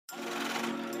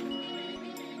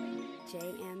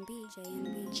JNB.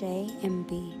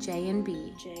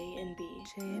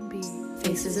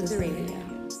 Faces of the Radio.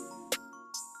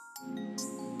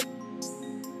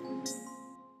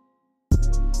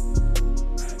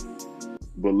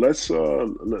 But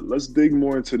let's dig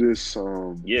more into this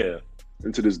Yeah,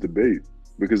 into this debate,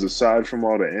 because aside from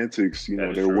all the antics, that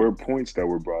is there true. were points that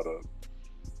were brought up.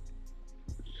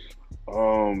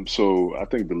 So I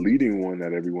think the leading one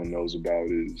that everyone knows about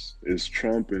is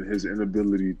Trump and his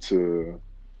inability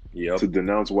Yep. to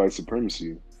denounce white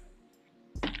supremacy,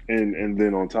 and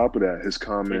then on top of that, his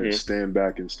comment, Mhm. "Stand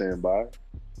back and stand by."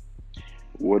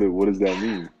 What does that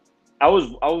mean? I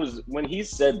was when he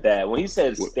said that, when he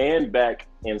said What, stand back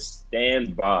and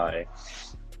stand by,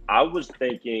 I was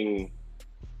thinking,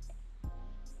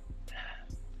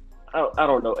 I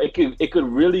don't know. It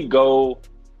could really go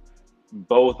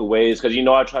both ways, because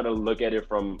I try to look at it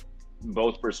from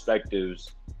both perspectives.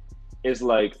 It's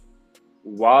like,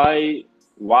 why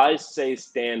say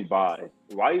stand by?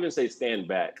 Why even say stand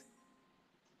back?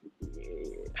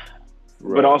 But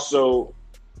right? also,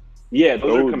 yeah, those are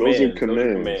Those are commands. Those are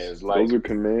commands. commands. Those Like, are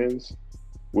commands,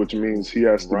 which means he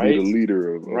has to be the right,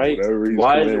 leader of right. whatever he's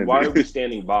Why are we commanding.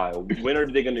 standing by? When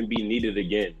are they going to be needed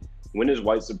again? When is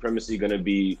white supremacy going to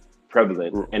be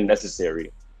prevalent and necessary?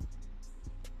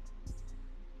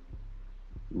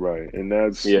 Right, and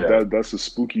that's Yeah. that's the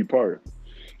spooky part.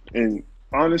 And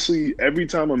honestly, every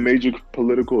time a major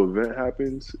political event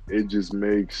happens, it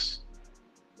makes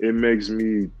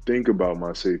me think about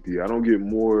my safety. I don't get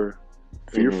more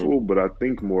Hmm. fearful, but I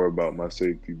think more about my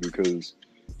safety, because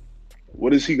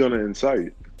what is he going to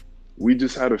incite? We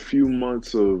just had a few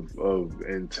months of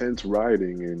intense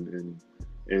rioting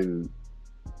and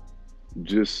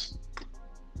just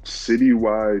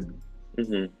citywide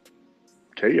Hmm.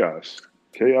 chaos.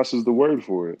 Chaos is the word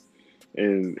for it.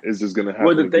 And is this going to Well,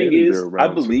 happen the thing again? Is there is, a I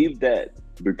round two? believe that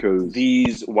Because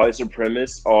these white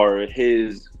supremacists are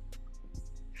his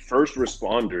first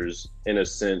responders, in a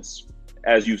sense.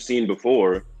 As you've seen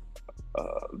before,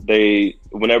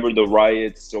 whenever the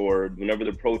riots or whenever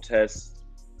the protests,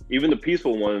 even the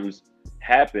peaceful ones,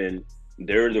 happen,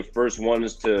 they're the first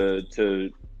ones to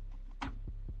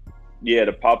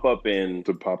pop up and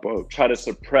to pop up, try to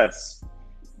suppress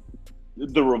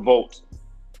the revolt.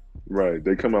 right?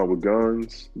 They come out with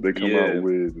guns. They come out Yeah,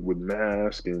 with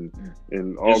masks and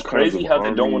all it's kinds crazy of how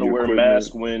they don't want to army wear a mask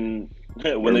equipment.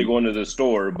 when they Or go into the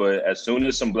store, but as soon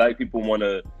as some black people want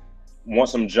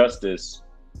some justice,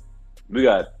 we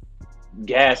got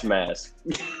gas mask,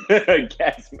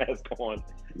 gas mask on.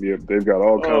 yep, they've got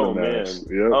all kind of Oh masks.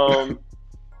 man.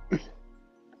 Yep.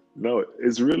 No,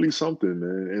 it's really something,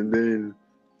 man. And then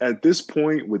at this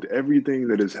point, with everything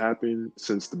that has happened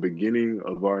since the beginning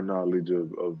of our knowledge of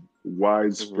Mhm.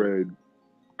 widespread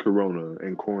corona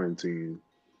and quarantine,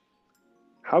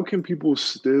 how can people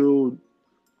still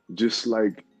just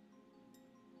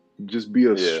just be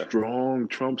a Yeah. strong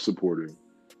Trump supporter?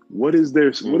 What is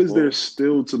there Hmm.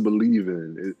 still to believe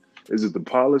in? Is it the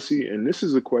policy? And this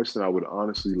is a question I would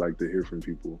honestly like to hear from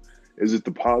people. Is it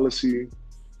the policy?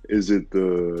 Is it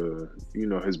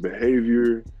his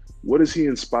behavior? What does he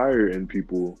inspire in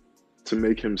people to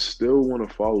make him still want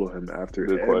to follow him after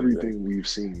Good question. everything we've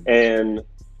seen? And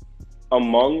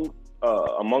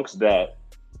amongst that,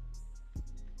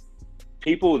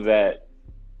 people that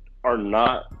are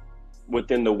not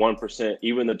within the 1%,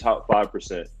 even the top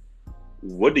 5%,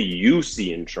 what do you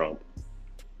see in Trump?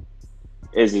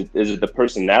 Is it the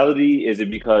personality? Is it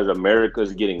because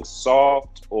America's getting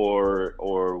soft, or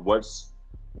what's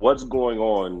going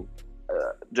on?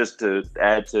 Just to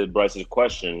add to Bryce's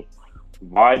question,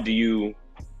 why do you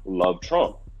love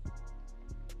Trump?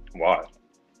 Why?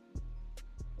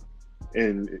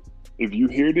 And if you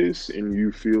hear this and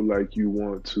you feel like you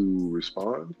want to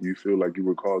respond, you feel like you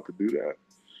were called to do that.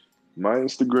 My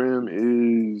Instagram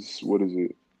is, what is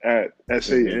it? At Hmm.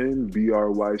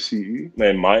 SANBRYCE.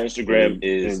 And my Instagram And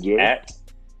is Jay. at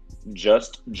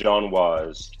just John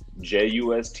Wise,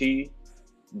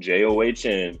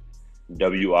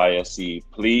 JustJohnWise.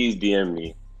 Please DM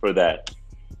me for that.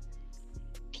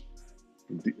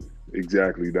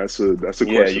 Exactly. That's a Yeah, question you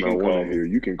I can want call to me. hear.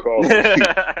 You can call me.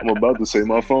 I'm about to say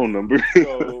my phone number.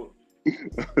 so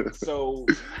so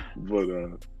But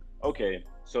okay,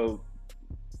 so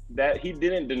that he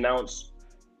didn't denounce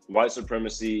white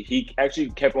supremacy. He actually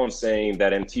kept on saying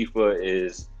that Antifa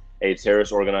is a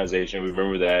terrorist organization.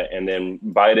 Remember that. And then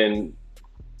Biden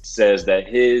says that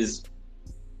his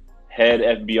head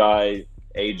FBI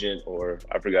agent, or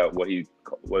I forgot what it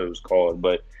was called,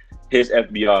 but his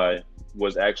FBI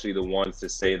was actually the ones to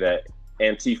say that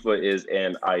Antifa is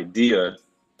an idea,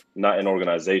 not an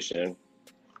organization.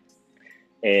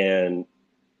 And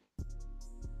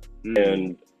Mm.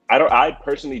 And I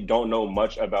personally don't know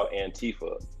much about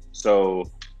Antifa. So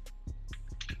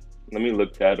let me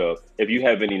look that up. If you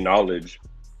have any knowledge,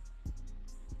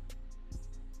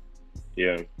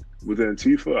 yeah. With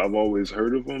Antifa, I've always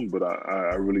heard of them, but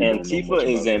I really don't know Antifa much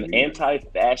is about an them either.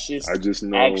 I anti-fascist just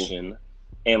know, action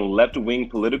and left-wing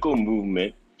political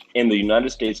movement in the United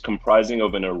States comprising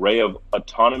of an array of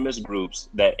autonomous groups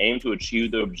that aim to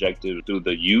achieve their objective through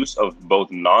the use of both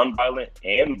nonviolent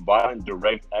and violent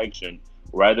direct action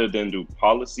rather than through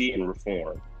policy and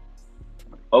reform.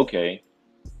 Okay,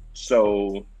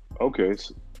 so okay,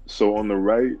 so on the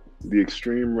right, the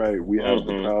extreme right, we have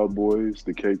the hmm Proud Boys,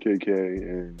 the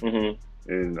KKK, hmm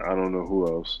and I don't know who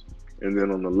else. And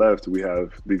then on the left, we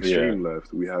have the yeah. extreme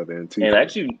left, we have And Antifa.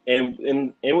 actually,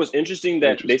 and it was interesting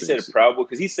that they Interesting. said Proud Boy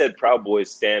because he said Proud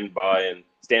Boys stand by and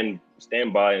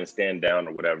stand by and stand down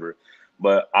or whatever.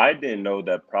 But I didn't know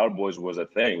that Proud Boys was a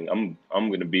thing. I'm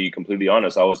going to be completely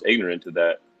honest. I was ignorant to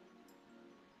that.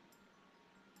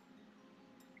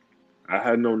 I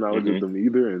had no knowledge of Hmm them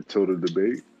either until the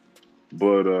debate.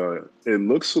 But it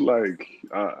looks like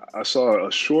I saw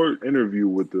a short interview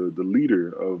with the leader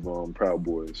of Proud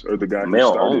Boys, or the guy who Male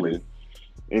started it, only.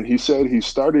 and he said he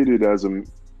started it as a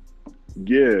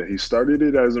yeah, he started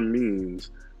it as a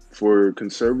means for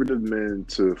conservative men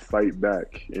to fight back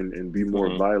and be more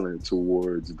Hmm violent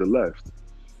towards the left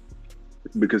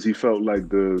because he felt like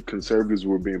the conservatives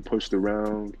were being pushed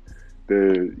around.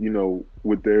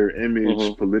 With their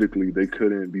image hmm politically, they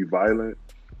couldn't be violent,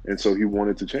 and so he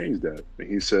wanted to change that. And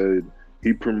he said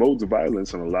he promotes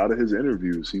violence in a lot of his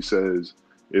interviews. He says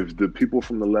if the people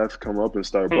from the left come up and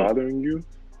start Hmm. bothering you,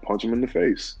 punch them in the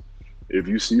face. If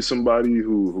you see somebody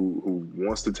who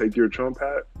wants to take your Trump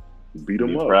hat, beat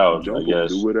them Be up, proud, I jump them,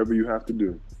 do guess. whatever you have to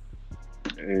do.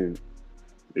 And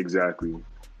exactly,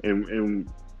 and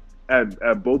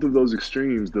at both of those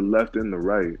extremes, the left and the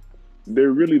right,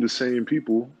 they're really the same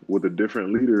people with a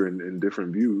different leader and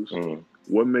different views. Mm.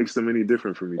 What makes them any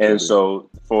different from each And other? so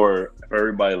for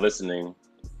everybody listening,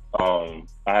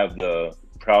 I have the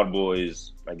Proud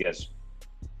Boys, I guess,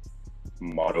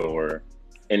 motto or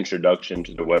introduction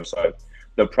to the website.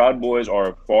 The Proud Boys are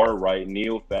a far right,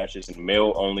 neo fascist, and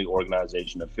male only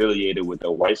organization affiliated with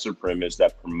a white supremacist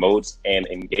that promotes and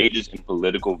engages in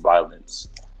political violence.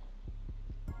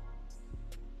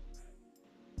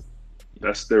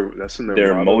 That's in their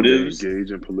Their motto. They motives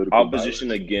engage in political opposition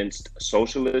violence. against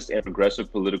socialist and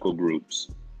progressive political groups.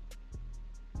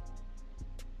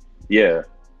 Yeah.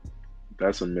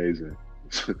 That's amazing.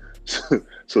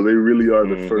 So they really are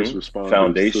the first hmm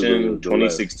responders to Foundation the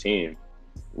left. 2016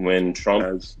 when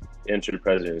Trump That's entered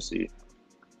presidency.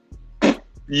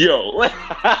 Yo,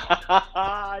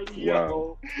 wow.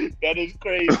 yo, that is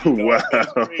crazy, dog. That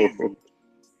is Wow. crazy.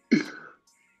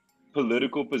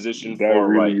 Political position That far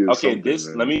really right. is Okay, something, this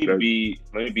man. That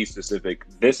let me be specific.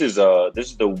 This is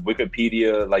the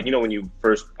Wikipedia. Like when you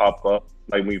first pop up,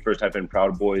 like when you first type in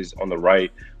Proud Boys on the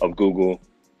right of Google,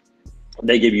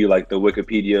 they give you like the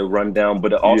Wikipedia rundown,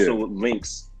 but it yeah, also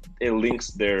links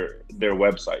their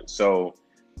website. So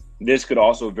this could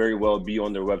also very well be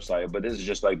on their website, but this is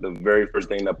just like the very first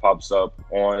thing that pops up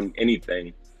on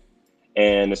anything.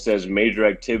 And it says major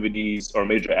activities or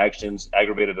major actions,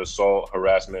 aggravated assault,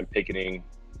 harassment, picketing,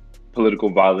 political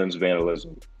violence,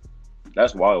 vandalism.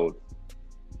 That's wild.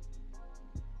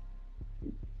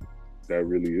 that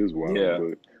really is wild. Yeah.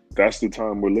 But that's the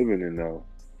time we're living in now.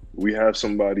 We have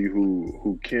somebody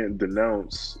who can't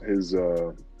denounce his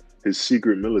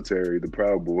secret military, the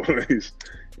Proud Boys,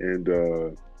 and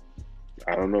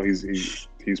I don't know.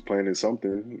 He's planning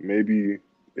something. Maybe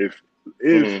if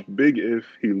hmm if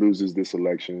he loses this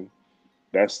election,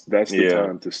 that's the Yeah.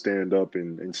 time to stand up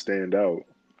and stand out.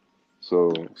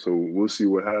 So we'll see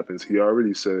what happens. He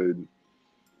already said,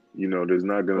 there's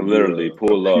not going to be Literally, a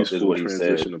pull up is peaceful what he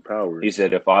said. transition of power. He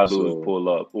said, "If I lose, So pull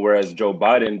up." Whereas Joe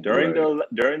Biden right,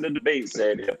 during the debate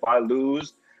said, "If I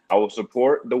lose, I will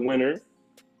support the winner,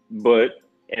 but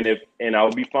and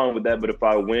I'll be fine with that. But if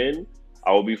I win,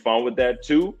 I will be fine with that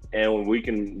too, and we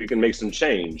can make some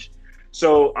change."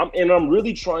 So I'm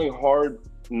really trying hard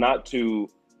not to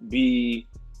be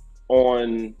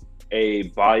on a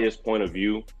biased point of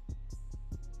view,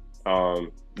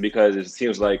 because it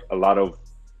seems like a lot of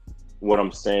what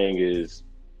I'm saying is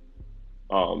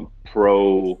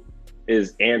pro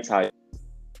is anti,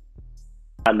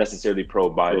 not necessarily pro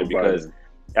pro Biden, because Biden.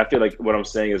 I feel like what I'm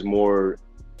saying is more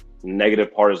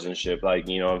negative partisanship. Like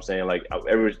what I'm saying, like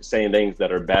ever saying things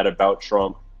that are bad about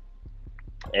Trump,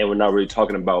 and we're not really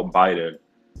talking about Biden.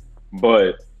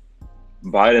 But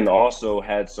Biden also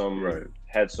Right.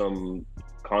 had some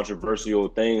controversial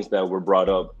things that were brought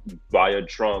up via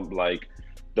Trump, like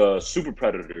the super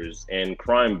predators and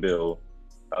crime bill.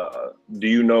 Do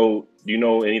you know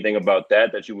anything about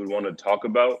that you would want to talk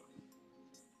about?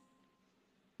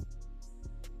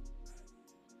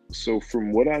 So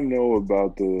from what I know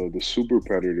about the super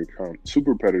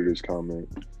predators comment,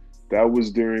 that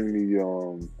was during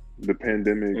the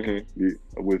pandemic Hmm.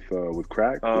 with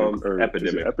crack, like, or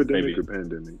is it Epidemic, epidemic maybe. or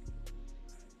pandemic?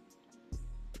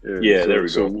 Yeah, Yeah, there so we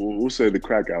go. we'll say the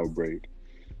crack outbreak.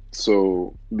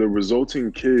 So the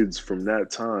resulting kids from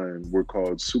that time were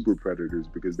called super predators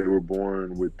because they were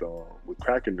born with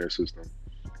crack in their system,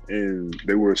 and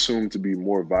they were assumed to be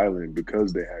more violent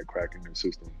because they had crack in their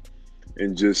system,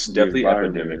 and just the Definitely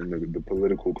environment epidemic. and the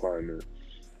political climate.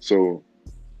 So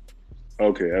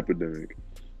okay, epidemic.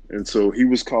 And so he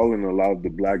was calling a lot of the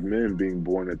black men being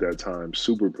born at that time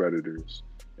super predators.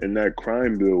 And that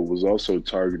crime bill was also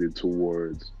targeted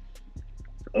towards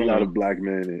a lot Hmm. of black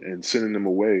men and sending them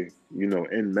away,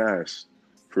 en masse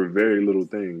for very little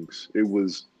things. It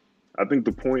was, I think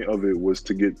the point of it was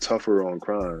to get tougher on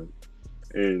crime.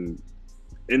 And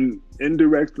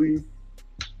indirectly,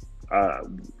 uh,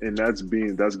 and that's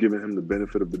giving him the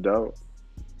benefit of the doubt.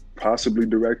 Possibly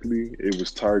directly, it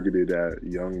was targeted at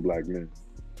young black men.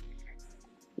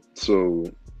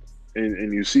 So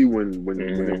and you see when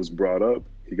it Hmm. was brought up,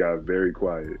 he got very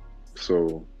quiet.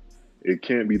 So it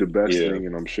can't be the best Yeah. thing,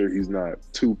 and I'm sure he's not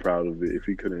too proud of it if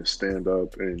he couldn't stand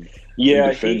up and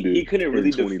Yeah, defend he it couldn't in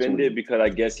really defend it 2020. because I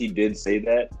guess he did say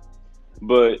that.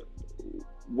 But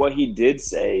what he did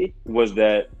say was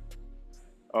that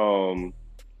um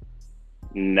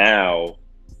now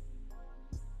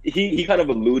he kind of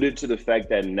alluded to the fact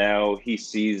that now he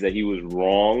sees that he was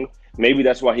wrong. Maybe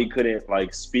that's why he couldn't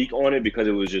like speak on it because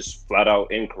it was just flat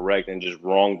out incorrect and just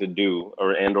wrong to do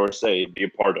or say, be a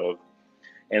part of.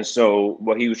 And so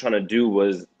what he was trying to do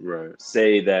was Right.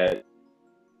 say that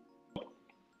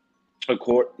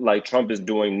like Trump is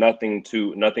doing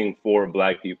nothing for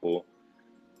black people,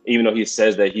 even though he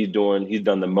says that he's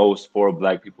done the most for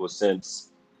black people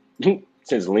since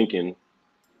since Lincoln.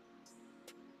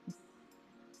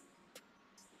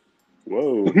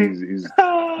 Whoa, he's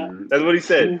That's what he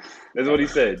said. oof. That's what he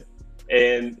said.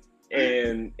 And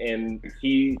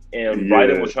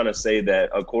Biden Yeah, was trying to say that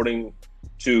according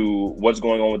to what's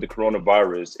going on with the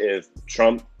coronavirus, if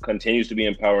Trump continues to be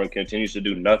in power and continues to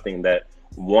do nothing, that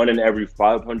one in every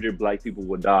 500 black people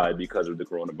will die because of the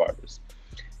coronavirus,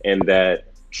 and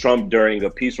that Trump during a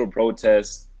peaceful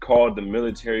protest called the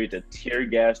military to tear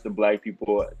gas the black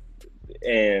people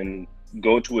and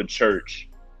go to a church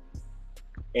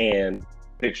and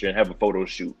picture and have a photo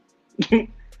shoot.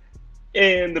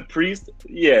 And the priest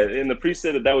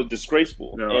said that that was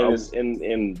disgraceful, and no, it's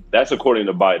and that's according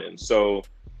to Biden. So,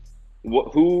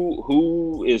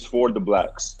 who is for the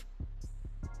blacks?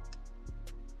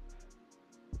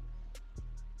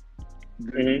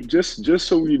 Hmm. just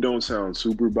so we don't sound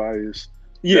super biased,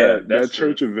 Yeah, that that's true.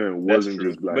 church event That's wasn't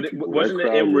true. just black But people. That wasn't it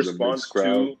crowd in was a mixed response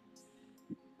crowd. to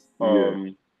Yeah.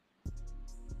 um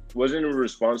wasn't it in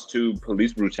response to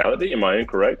police brutality? Am I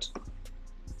incorrect?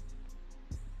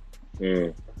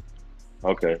 Mm,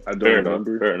 okay, I don't fair enough.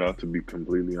 remember, Fair enough. to be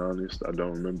completely honest. I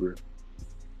don't remember.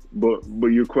 But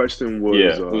your question was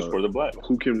Yeah, who's for the blacks?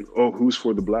 who's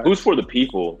for the Who's blacks? for the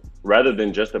people rather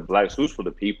than just the blacks? Who's for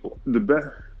the people? The best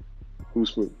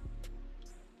who's for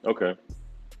Okay.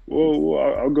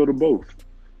 well, I'll go to both.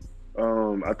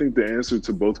 I think the answer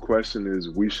to both questions is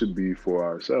we should be for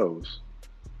ourselves.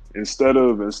 Instead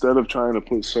of trying to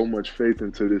put so much faith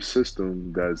into this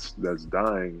system that's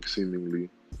dying seemingly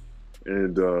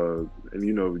and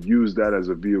use that as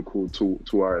a vehicle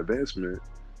to our advancement.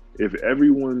 If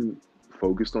everyone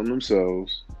focused on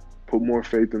themselves, put more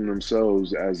faith in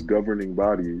themselves as governing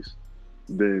bodies,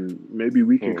 then maybe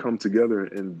we can Hmm. come together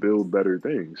and build better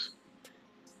things.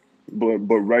 But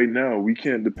right now we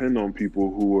can't depend on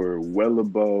people who are well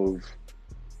above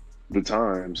the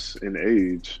times in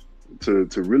age to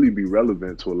really be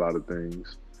relevant to a lot of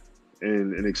things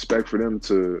and expect for them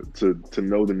to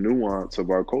know the nuance of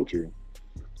our culture.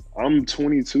 I'm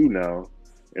 22 now,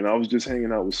 and I was just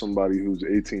hanging out with somebody who's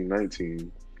 18,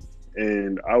 19,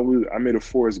 and I made a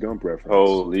Forrest Gump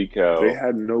reference. Holy They cow.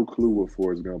 had no clue what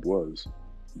Forrest Gump was.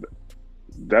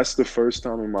 That's the first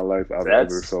time in my life I've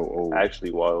ever That's felt old.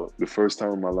 actually wild. The first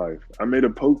time in my life. I made a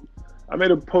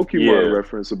Pokemon Yeah.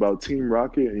 reference about Team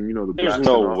Rocket and the There's blasting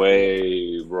no off thing.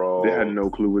 way, They had bro. no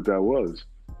clue what that was.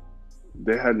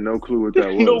 They had no clue what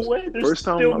that There's no was. way. They're First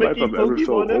time in still my life making I've ever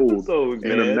felt Pokemon old. episodes,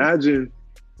 And man. imagine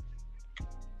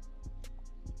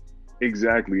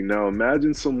exactly. Now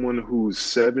imagine someone who's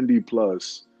 70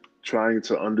 plus trying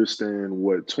to understand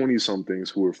what 20 somethings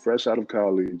who are fresh out of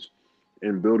college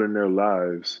and building their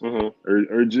lives, Hmm.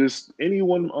 or just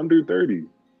anyone under 30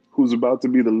 who's about to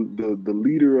be the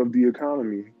leader of the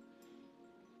economy.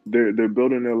 They're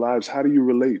building their lives. How do you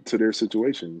relate to their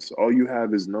situations? All you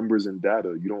have is numbers and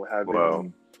data. You don't have Wow.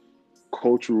 any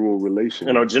cultural And our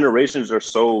relations. generations are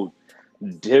so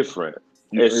different.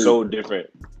 You It's are so different.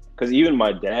 Because even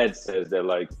my dad says that,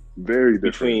 like, very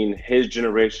different. between his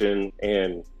generation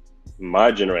and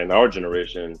my generation, our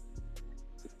generation,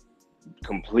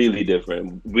 completely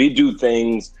different. We do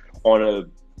things on a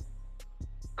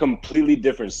completely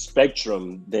different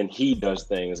spectrum than he does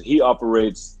things. He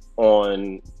operates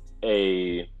on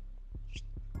a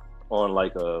on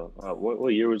like a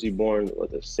what year was he born?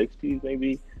 What, the 60s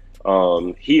maybe?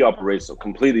 He operates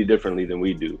completely differently than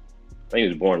we do. I think he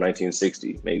was born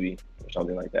 1960 maybe or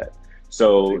something like that.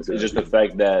 So it's just the Exactly.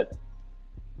 fact that,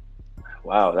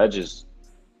 wow, that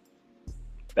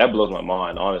blows my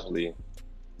mind, honestly.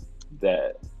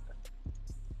 That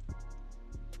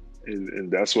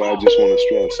And that's why I just want to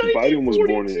stress Biden was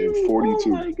born in 1942. Oh 42,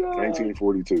 my god.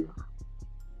 1942.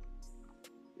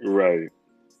 Right.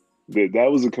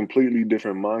 That was a completely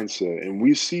different mindset. And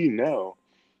we see now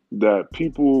that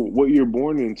people, what you're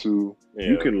born into,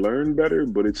 you Yeah. can learn better,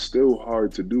 but it's still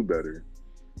hard to do better.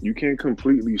 You can't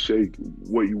completely shake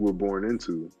what you were born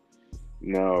into.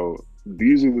 Now,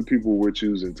 these are the people we're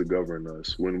choosing to govern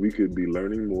us when we could be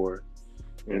learning more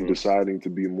and Hmm. deciding to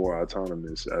be more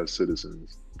autonomous as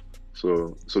citizens.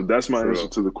 So that's my answer True.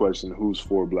 to the question, who's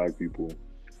for black people?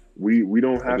 We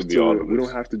don't It have could be all to of we don't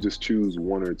us. have to just choose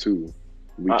one or two.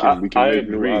 We I, can I we can I make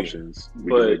new agree, options.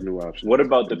 We can make but new what options.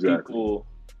 about the Exactly. people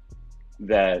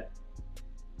that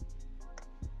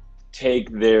take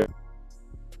their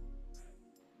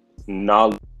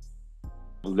knowledge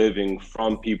living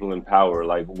from people in power?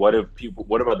 Like, what if people?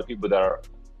 What about the people that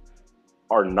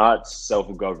are not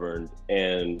self-governed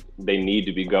and they need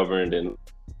to be governed in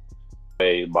a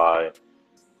way by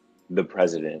the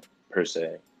president per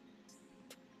se?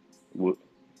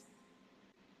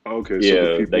 Okay, so the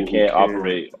Yeah, they people who can't can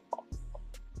operate.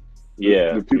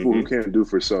 Yeah. the people who Hmm. can't do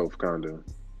for self kind of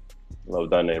Love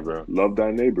thy neighbor. love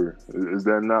thy neighbor. Is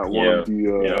that not one of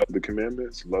Yeah. Yeah. the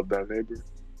commandments? Love thy neighbor.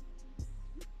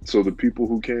 So the people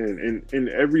who can, in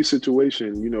every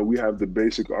situation, we have the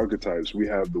basic archetypes. We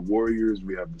have the warriors,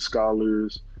 we have the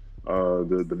scholars,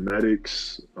 the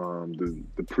medics,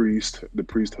 the priest, the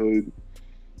priesthood.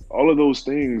 All of those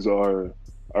things are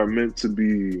meant to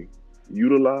be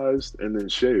utilized and then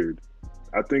shared.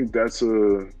 I think that's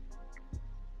a.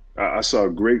 I saw a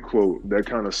great quote that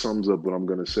kind of sums up what I'm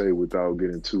going to say without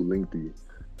getting too lengthy.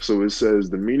 So it says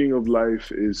the meaning of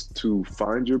life is to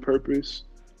find your purpose,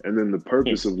 and then the Hmm.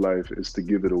 purpose of life is to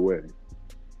give it away.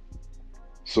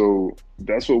 So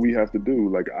that's what we have to do.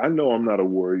 Like, I know I'm not a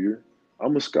warrior,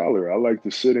 I'm a scholar. I like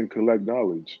to sit and collect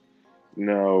knowledge.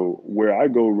 Now, where I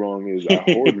go wrong is I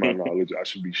hoard my knowledge. I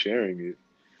should be sharing it,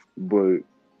 but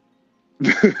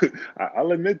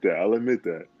I'll admit that. I'll admit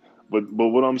that. But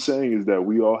what I'm saying is that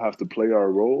we all have to play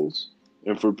our roles,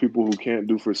 and for people who can't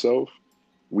do for self,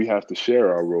 we have to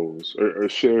share our roles or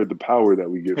share the power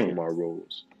that we get Hmm. from our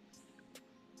roles.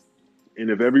 And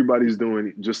if everybody's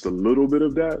doing just a little bit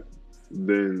of that,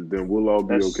 then we'll all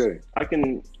be That's okay. I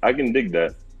can dig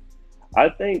that. I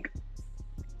think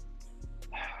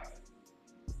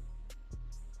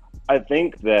I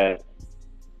think that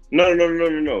no.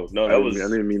 That I was,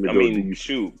 didn't mean to I go mean, deep.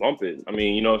 shoot, bump it. I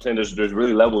mean, you know what I'm saying? There's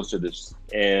really levels to this,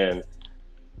 and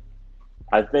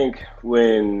I think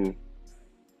when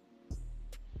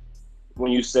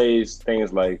you say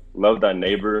things like love thy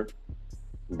neighbor,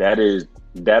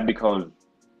 that becomes,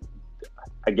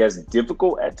 I guess,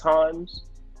 difficult at times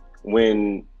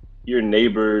when your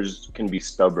neighbors can be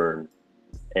stubborn,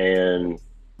 and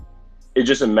it's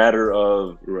just a matter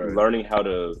of Right. learning how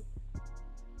to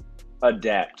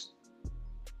adapt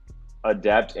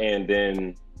and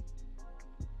then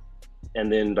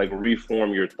like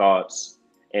reform your thoughts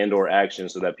and or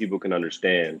actions so that people can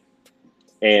understand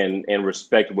and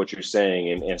respect what you're saying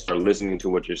and start listening to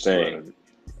what you're saying. Right.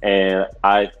 And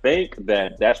I think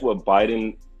that that's what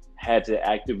Biden had to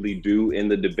actively do in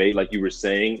the debate. Like you were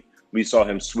saying, we saw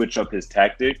him switch up his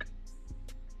tactic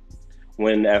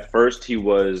when at first he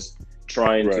was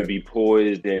trying to Right. be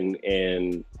poised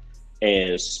and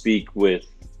speak with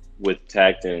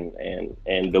tact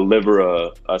and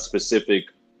deliver a specific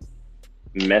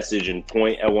message and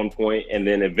point at one point, and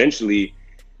then eventually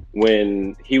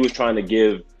when he was trying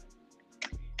to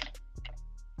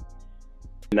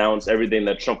announce everything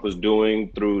that Trump was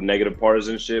doing through negative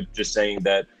partisanship, just saying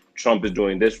that Trump is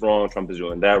doing this wrong, Trump is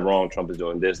doing that wrong, Trump is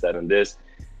doing this, that, and this,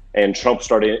 and Trump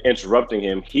started interrupting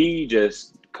him, he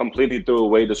just completely threw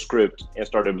away the script and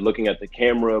started looking at the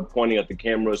camera, pointing at the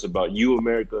camera. It's about you,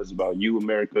 America. It's about you,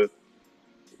 America.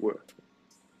 What?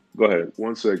 Go ahead.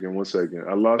 One second, one second.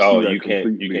 I lost Oh, you at you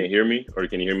can't completely. hear me, or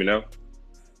can you hear me now?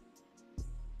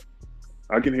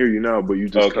 I can hear you now, but you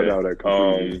just cut Okay. out at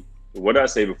completely. What did I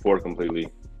say before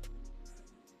completely?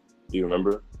 Do you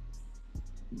remember?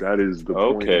 That is the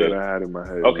point Okay. that I had in my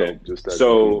head. Okay. No, just that So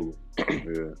completely.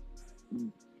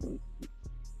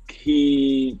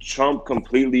 Trump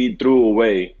completely threw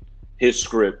away his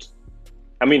script.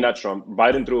 I mean, not Trump.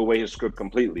 Biden threw away his script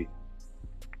completely,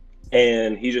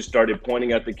 and he just started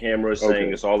pointing at the camera, Yeah.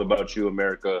 saying, Okay. "It's all about you,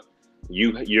 America.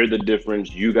 You're the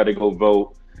difference. You got to go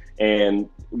vote." And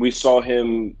we saw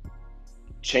him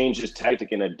change his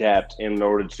tactic and adapt in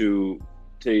order to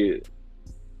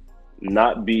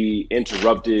not be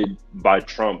interrupted by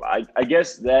Trump. I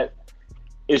guess that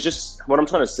is just what I'm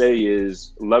trying to say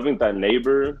is loving thy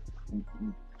neighbor.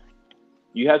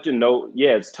 You have to know,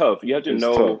 yeah, it's tough. You have to It's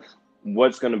know tough.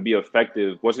 what's going to be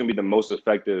effective, what's going to be the most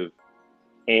effective,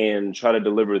 and try to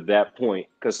deliver that point.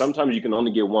 Because sometimes you can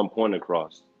only get one point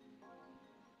across.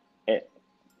 And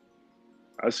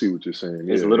I see what you're saying.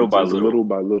 it's Yeah, little by it's little. little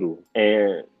by little.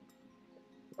 And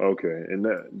Okay, and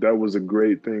that was a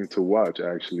great thing to watch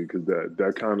actually, because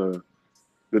that kind of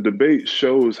the debate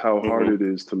shows how hard mhm, it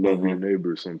is to love your mhm.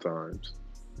 neighbor sometimes.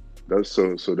 That's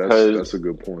so Cause, that's a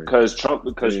good point. because Trump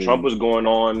And was going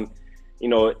on, you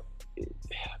know,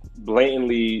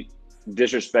 blatantly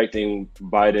disrespecting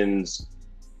Biden's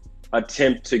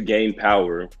attempt to gain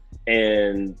power,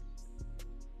 and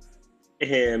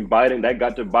Biden, that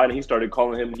got to Biden. He started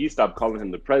calling him. He stopped calling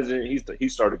him the president. He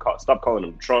stopped calling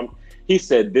him Trump. He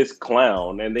said this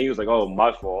clown, and then he was like, "Oh,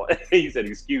 my fault." He said,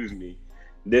 "Excuse me,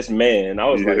 this man." I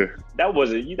was yeah, like, "That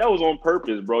wasn't. That was on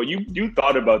purpose, bro. You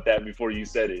thought about that before you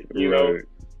said it. You know."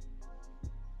 right.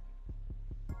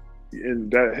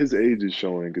 And that his age is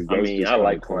showing because I that's mean, just I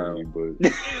kind like of corny. clown. But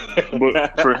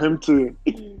for him to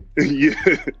yeah,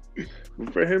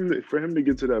 for him to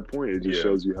get to that point, it just Yeah,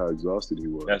 shows you how exhausted he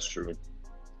was. that's true.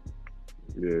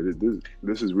 Yeah,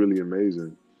 this is really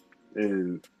amazing.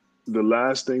 And the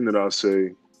last thing that I'll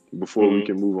say before we Hmm.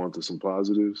 can move on to some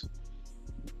positives,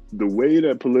 the way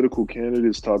that political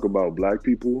candidates talk about black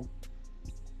people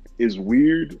is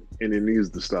weird and it needs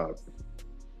to stop.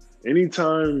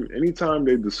 Anytime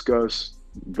they discuss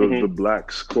the Hmm.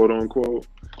 blacks, quote unquote,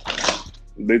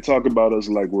 they talk about us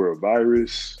like we're a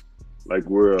virus, like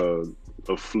we're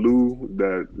a flu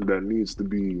that needs to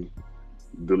be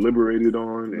deliberated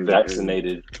on and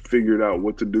Vaccinated. figured out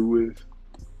what to do with.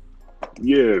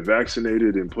 Yeah,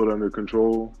 vaccinated and put under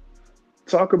control.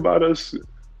 Talk about us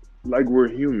like we're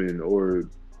human or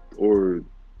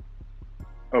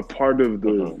a part of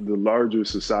Hmm. the larger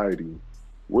society.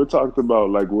 We're talked about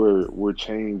like we're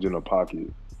change in a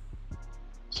pocket.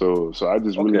 So I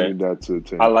just really Okay, need that to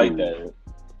I like improve. that.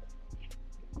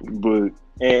 But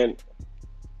And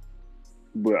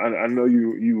I know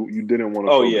you didn't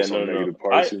want to oh yeah, focus no, on no. negative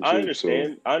I partisanship, so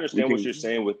understand. I we understand what you're can.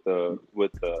 saying with the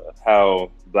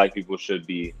how black people should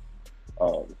be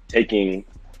taking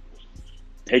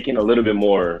a little bit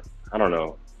more. I don't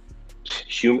know,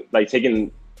 like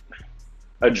taking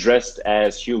addressed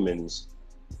as humans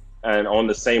and on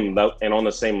the same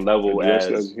level Addressed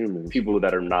as as humans, people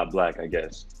that are not black, I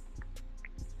guess.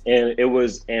 And it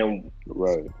was and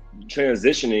right?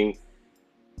 transitioning.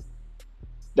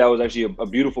 That was actually a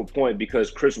beautiful point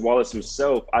because Chris Wallace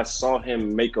himself, I saw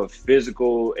him make a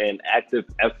physical and active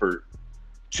effort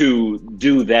to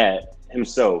do that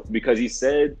himself because he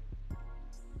said,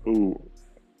 Ooh,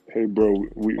 hey, bro,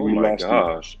 "Oh we my lost you.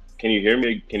 gosh, can you hear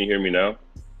me? Can you hear me now?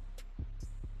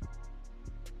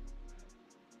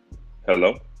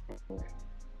 Hello,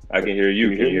 I can hear Can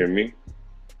you. you Can hear you hear me? me?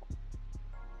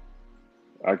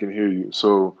 I can hear you.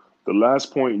 So the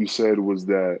last point you said was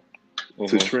that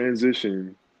to Hmm.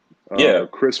 transition, Yeah,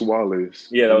 Chris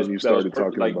Wallace, yeah, and then you that was started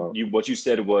perfect. talking Like about. you, what you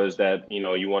said was that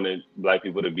you wanted black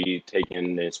people to be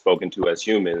taken and spoken to as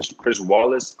humans. Chris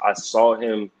Wallace, I saw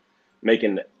him make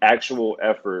an actual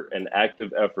effort, an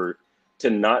active effort, to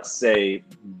not say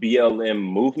BLM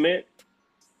movement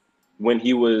when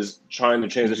he was trying to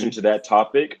transition Hmm. to that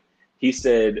topic. He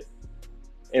said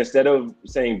instead of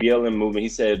saying BLM movement, he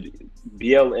said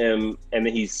BLM, and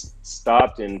then he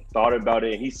stopped and thought about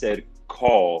it, and he said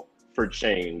call for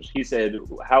change. He said,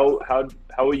 how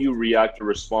will you react or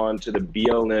respond to the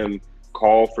BLM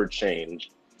call for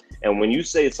change? And when you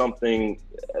say something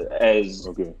as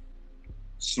Okay.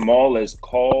 small as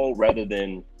call rather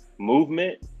than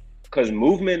movement, because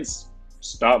movements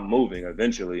stop moving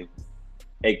eventually.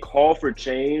 A call for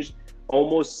change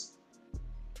almost,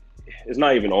 it's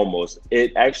not even almost,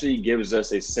 it actually gives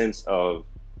us a sense of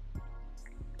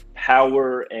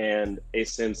power and a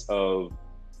sense of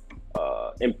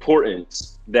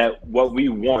importance that what we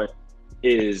want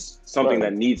is something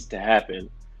Right. that needs to happen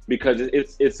because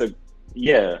it's a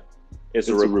yeah, it's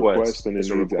a It's a request. request and it It's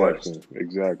a needs request. action.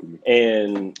 Exactly.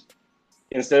 And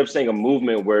instead of saying a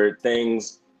movement where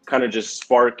things kind of just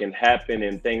spark and happen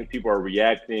and things people are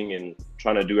reacting and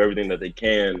trying to do everything that they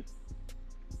can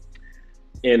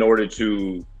in order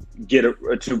to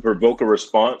to provoke a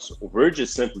response, we're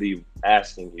just simply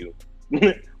asking you.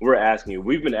 We're asking you.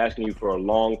 We've been asking you for a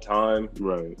long time,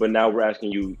 Right. but now we're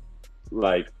asking you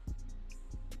like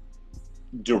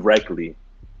directly.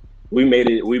 We made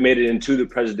it into the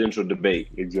presidential debate.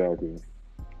 Exactly.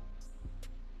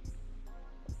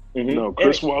 No, And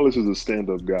Chris Wallace is a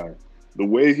stand-up guy. The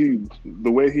way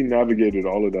he navigated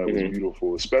all of that was mhm.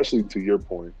 beautiful, especially to your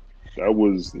point. That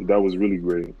was really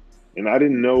great. And I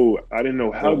didn't know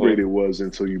how great Mhm. it was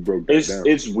until you broke that down.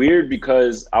 It's weird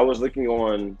because I was looking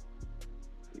on.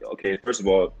 Okay, first of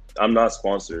all, I'm not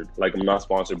sponsored. Like I'm not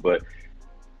sponsored, but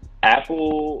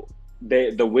Apple,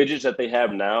 the widgets that they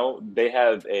have now, they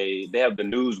have the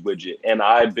news widget, and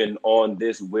I've been on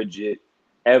this widget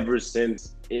ever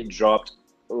since it dropped,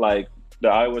 like the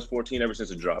iOS 14, ever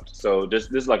since it dropped. So this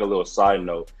is like a little side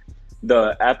note.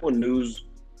 The Apple News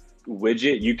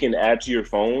widget you can add to your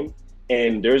phone,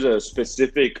 and there's a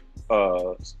specific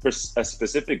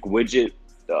widget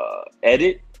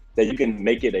edit that you can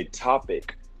make it a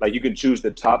topic. Like you can choose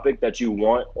the topic that you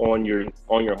want on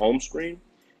your home screen.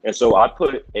 And so I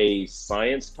put a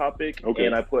science topic Okay,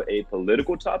 and I put a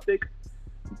political topic,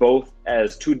 both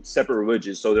as two separate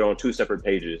widgets, so they're on two separate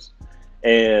pages.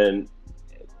 And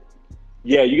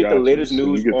yeah, you get the got you. latest So you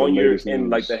news get the on your latest and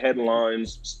like the news.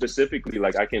 headlines specifically.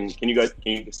 Like I can you guys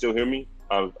can you still hear me?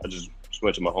 I just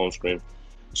switched to my home screen.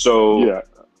 So Yeah,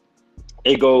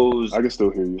 it goes I can still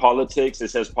hear you. politics. It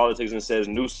says politics and it says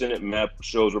new Senate map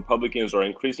shows Republicans are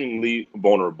increasingly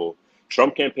vulnerable.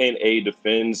 Trump campaign aide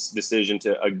defends decision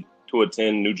to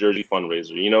attend New Jersey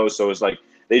fundraiser. You know, so it's like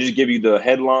they just give you the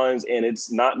headlines, and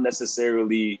it's not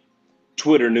necessarily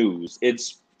Twitter news.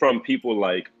 It's from people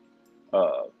like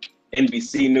uh,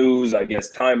 NBC News, I guess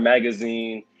Time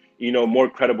Magazine, you know, more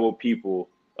credible people.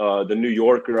 The New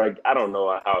Yorker, I don't know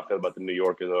how I feel about the New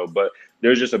Yorker though, but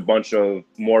there's just a bunch of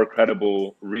more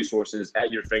credible resources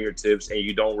at your fingertips, and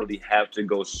you don't really have to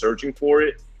go searching for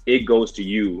it. It goes to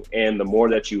you, and the more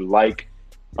that you like,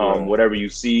 Right. whatever you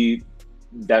see,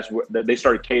 that's what they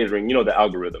start catering. You know, the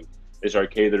algorithm. They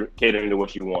start catering to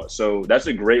what you want. So that's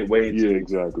a great way Yeah, to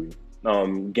exactly.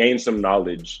 gain some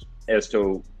knowledge as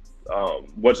to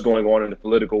what's going on in the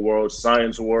political world,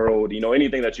 science world, you know,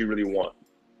 anything that you really want.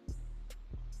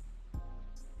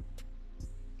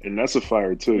 And that's a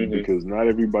fire tip Hmm. because not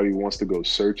everybody wants to go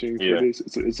searching for Yeah, this.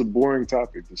 It's a boring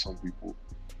topic to some people.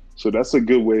 So that's a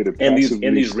good way to and passively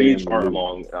these stay reads in the aren't loop.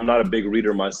 long. I'm not a big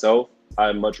reader myself.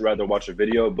 I much rather watch a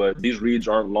video, but these reads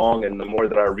aren't long, and the more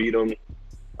that I read them,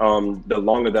 the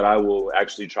longer that I will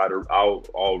actually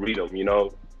I'll read them. You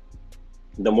know,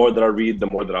 the more that I read, the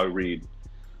more that I read.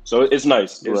 So it's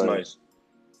nice. It's Right. nice.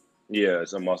 Yeah,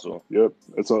 it's a muscle. Yep.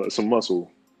 It's a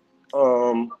muscle.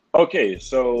 Okay,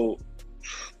 so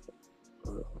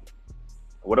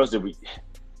what else did we?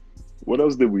 What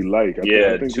else did we like? I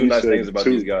Yeah, think two we nice things said about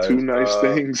these two guys. nice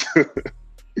things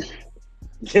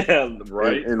Yeah, in,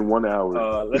 right. in 1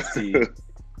 hour. Let's see.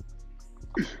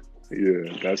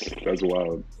 Yeah, that's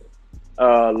wild.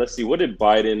 Let's see. What did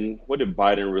Biden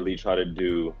really try to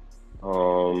do?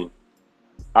 Um,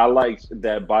 I liked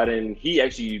that Biden. He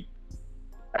actually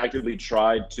actively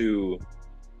tried to,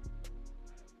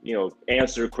 you know,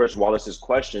 answer Chris Wallace's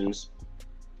questions.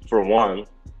 For one,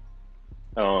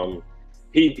 um,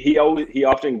 he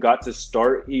often got to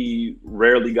start. He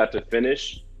rarely got to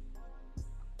finish.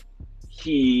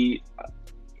 He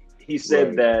he said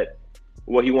Right. that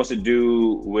what he wants to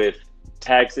do with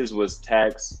taxes was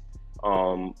tax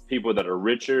people that are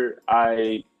richer.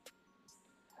 I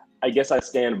guess I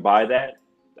stand by that.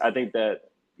 I think that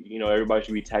you know everybody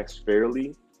should be taxed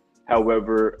fairly.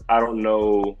 However, I don't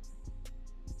know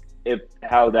if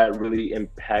how that really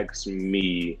impacts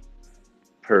me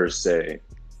per se.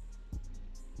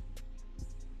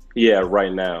 Yeah,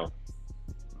 right now.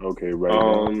 Okay, right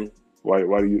now. Um, Why do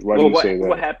well, you say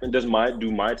what that? happened? Does my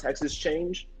do my taxes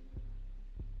change?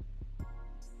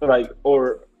 Like,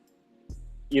 or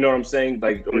you know what I'm saying?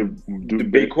 Like, or Do the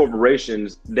big they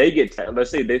corporations, they get let's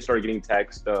say they start getting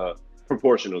taxed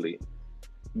proportionally.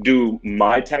 Do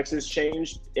my taxes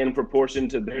change in proportion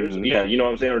to theirs? hmm Yeah, you know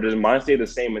what I'm saying? Or does mine stay the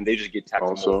same and they just get taxed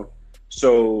more? also?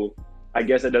 So I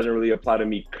guess that doesn't really apply to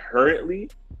me currently,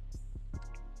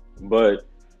 but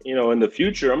you know, in the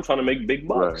future, I'm trying to make big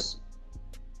Right. bucks.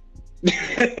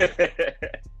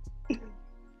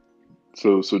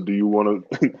 So do you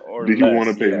want to or do you want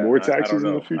to less. pay Yeah, more I don't taxes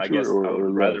in the know. I future guess I would or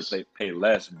rather less? pay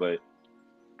less, but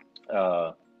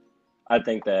uh, I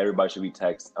think that everybody should be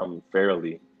taxed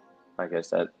fairly. I guess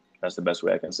that's the best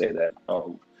way I can say that.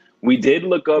 We did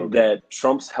look up Okay. that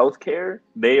Trump's healthcare,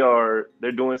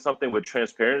 they're doing something with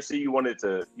transparency. You wanted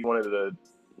to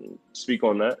speak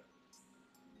on that?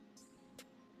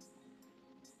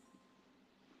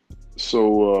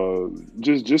 So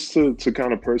just to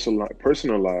kind of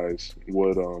personalize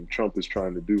what Trump is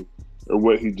trying to do, or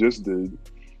what he just did.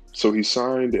 So he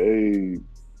signed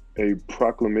a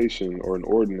proclamation or an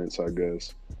ordinance, I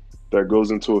guess, that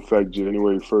goes into effect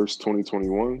January 1st,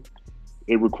 2021.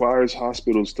 It requires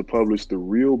hospitals to publish the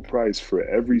real price for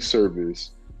every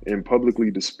service and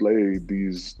publicly display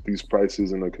these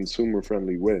prices in a consumer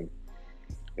friendly way.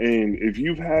 And if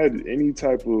you've had any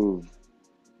type of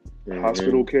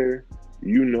hospital Hmm. care,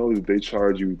 you know that they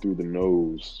charge you through the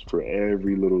nose for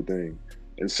every little thing.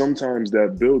 And sometimes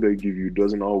that bill they give you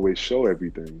doesn't always show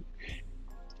everything.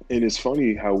 And it's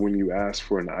funny how when you ask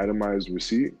for an itemized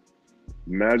receipt,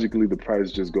 magically the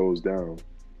price just goes down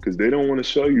because they don't want to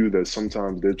show you that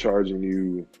sometimes they're charging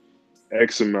you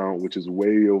X amount, which is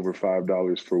way over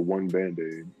 $5 for one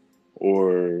band-aid,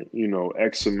 or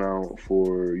X amount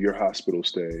for your hospital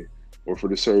stay, or for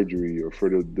the surgery, or for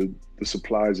the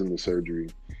supplies in the surgery.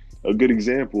 A good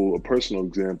example, a personal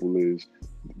example, is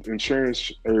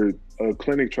insurance or a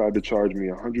clinic tried to charge me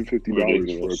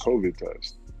 $150 for a Ridiculous. COVID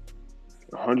test.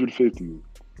 150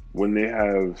 when they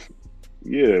have,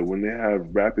 yeah, when they have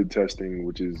rapid testing,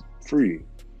 which is free.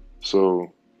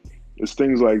 So it's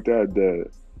things like that that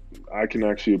I can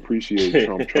actually appreciate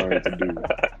Trump trying to do.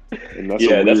 And that's a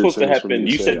Yeah, that's weird supposed to sentence for me happen.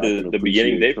 to You say. said I can the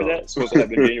beginning appreciate date for Trump. that? It's supposed to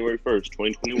happen January 1st,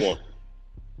 2021.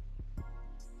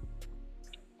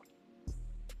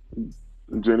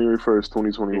 January 1st,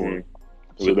 2021.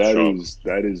 Mm-hmm. So With Trump.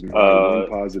 that is my one Uh,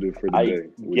 positive for the I day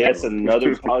with guess Trump.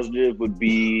 another positive would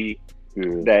be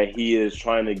Yeah. that he is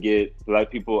trying to get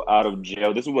black people out of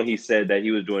jail. This is when he said that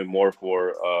he was doing more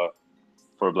for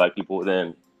black people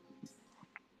than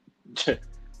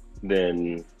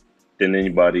than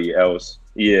anybody else.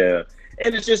 Yeah,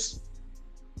 and it's just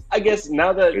I guess Abraham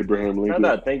now that Lincoln.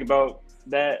 I think about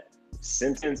that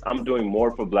sentence, I'm doing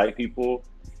more for black people.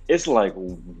 It's like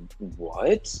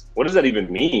what? What does that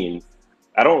even mean?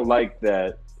 I don't like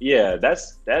that. Yeah,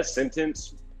 that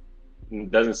sentence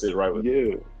doesn't sit right with me.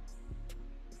 Yeah.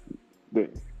 They,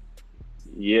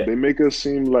 Yeah, they make us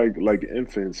seem like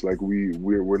infants, like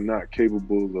we're not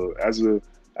capable of as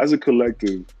a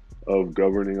collective of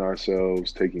governing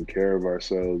ourselves, taking care of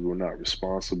ourselves. We're not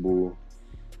responsible.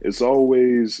 It's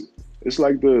always it's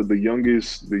like the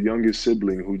youngest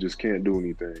sibling who just can't do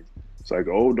anything. It's like,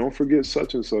 oh, don't forget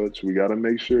such and such. We got to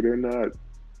make sure they're not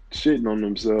shitting on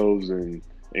themselves and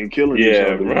killing each yeah,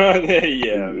 other. bro.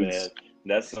 Yeah, man. It's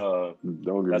That's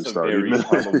don't get me that's a started. very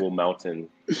climbable mountain.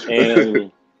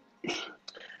 And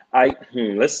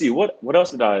let's see what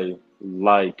else did I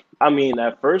like? I mean,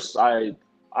 at first I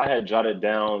had jotted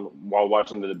down while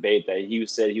watching the debate that he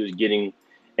said he was getting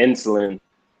insulin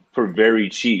for very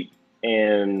cheap,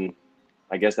 and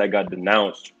I guess that got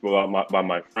denounced by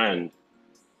my friend.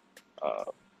 Uh,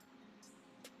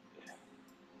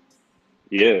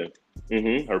 yeah,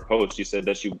 her post. She said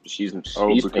that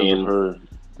Oh, she's because of paying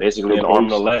basically her an arm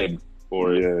and a post. leg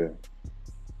for it. Yeah,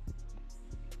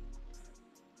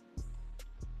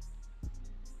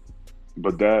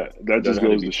 but that just Doesn't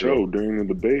have to goes be to true. show during the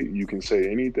debate you can say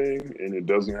anything and it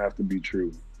doesn't have to be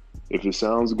true. If it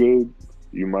sounds good,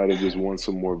 you might have just won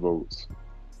some more votes.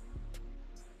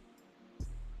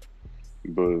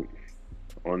 But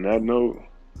on that note,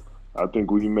 I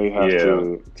think we may have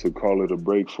Yeah. to call it a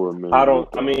break for a I minute don't.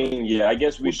 I mean, yeah. I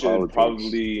guess we with should politics.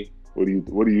 probably. What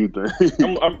do you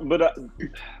think? But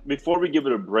before we give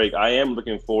it a break, I am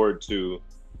looking forward to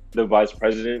the vice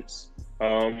president's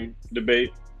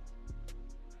debate.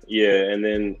 Yeah, and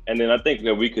then I think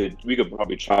that we could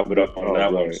probably chop it up on Oh,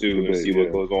 that one right, too and debate. see what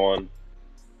Yeah, goes on.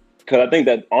 Because I think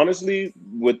that honestly,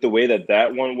 with the way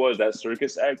that one was, that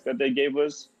circus act that they gave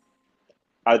us,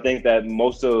 I think that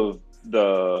most of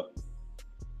the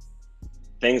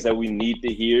things that we need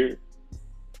to hear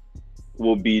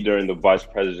will be during the vice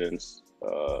president's.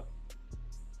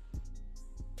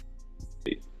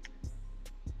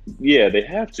 Yeah, they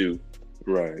have to.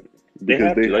 right. They Because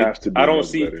have they to. Like, have to I do don't much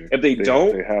see better. if they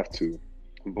don't. They have to.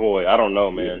 Boy, I don't know,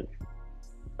 Yeah. man.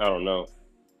 I don't know.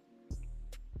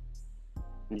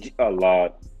 A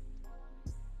lot.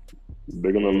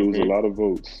 They're gonna lose a Hmm. lot of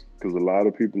votes because a lot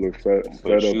of people are But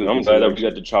fed up shoot, with I'm this glad that we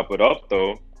got to election. chop it up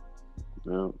though.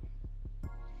 Yeah,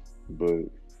 but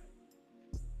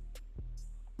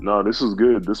No, this was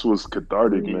good. This was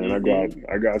cathartic, man.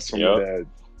 I got some of Yep.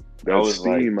 that I was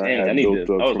like, steam I dang, I had need built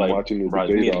to. up I was from like, watching the bro, we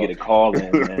debate need to get a off. call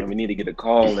in, man. We need to get a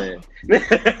call in.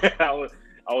 I was,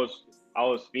 I was, I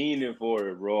was fiending for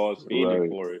it, bro. I was fiending Right.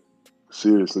 for it.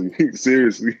 Seriously.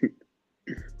 Seriously.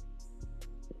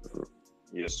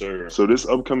 Yes, sir. So this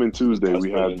upcoming Tuesday Vice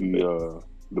we have president debate.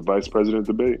 the vice president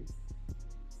debate.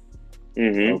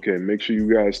 Mm-hmm. Okay, make sure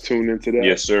you guys tune into that.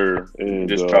 Yes, sir. And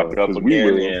Just chop it up because we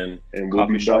again will, and we'll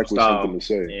be coffee shop back with something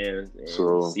style, to say. and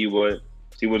So see what's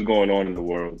going on in the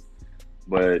world.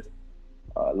 But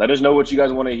let us know what you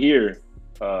guys want to hear.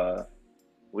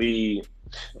 We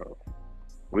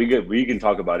can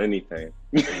talk about anything.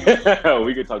 We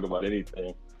can talk about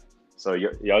anything. So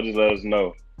y'all just let us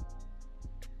know.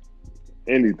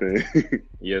 anything.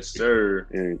 Yes, sir.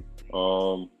 And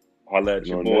Holla at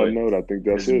your on boy. that note, I think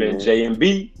This that's has it, been man. J and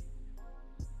B.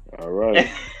 All right.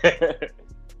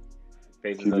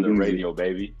 Faces Keep of it the easy. radio,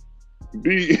 baby.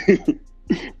 B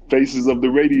Faces of the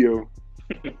Radio.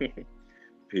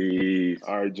 Peace.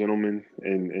 All right, gentlemen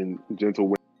and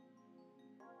gentle